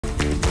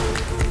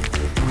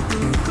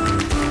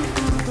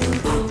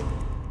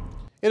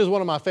It is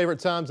one of my favorite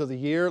times of the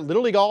year.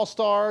 Little League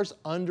All-Stars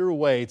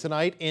underway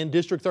tonight in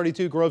District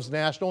 32 Groves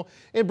National.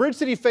 And Bridge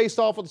City faced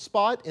off with a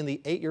spot in the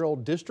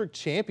 8-year-old district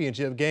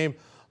championship game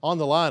on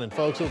the line. And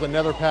folks, it was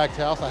another packed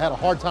house. I had a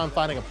hard time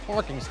finding a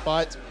parking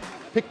spot.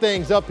 Pick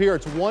things up here.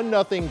 It's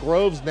 1-0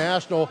 Groves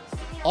National.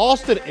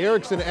 Austin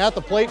Erickson at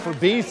the plate for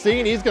BC,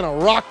 and he's going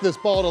to rock this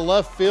ball to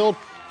left field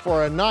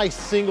for a nice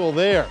single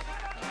there.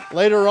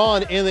 Later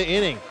on in the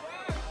inning,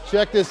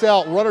 check this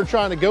out. Runner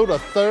trying to go to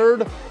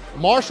third.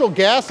 Marshall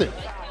Gasson.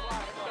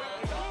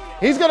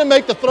 He's going to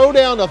make the throw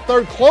down to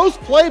third. Close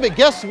play, but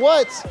guess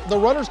what? The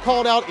runner's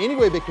called out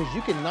anyway because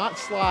you cannot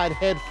slide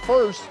head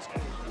first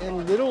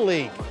in Little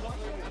League.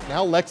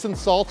 Now Lexon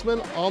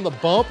Saltzman on the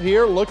bump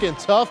here, looking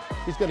tough.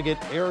 He's going to get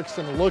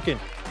Erickson looking.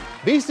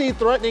 BC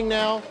threatening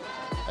now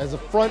as in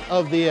front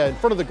of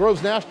the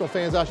Groves National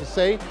fans, I should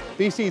say.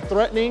 BC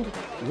threatening,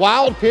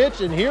 wild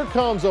pitch, and here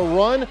comes a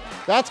run.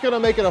 That's going to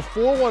make it a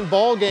 4-1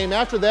 ball game.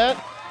 After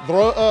that,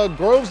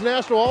 Groves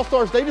National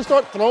All-Stars, they just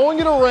start throwing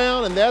it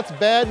around, and that's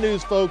bad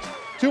news, folks.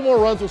 2 more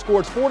runs were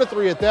scored. It's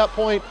 4-3 at that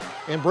point,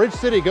 and Bridge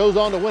City goes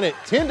on to win it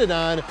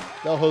 10-9.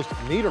 They'll host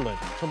Nederland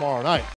tomorrow night.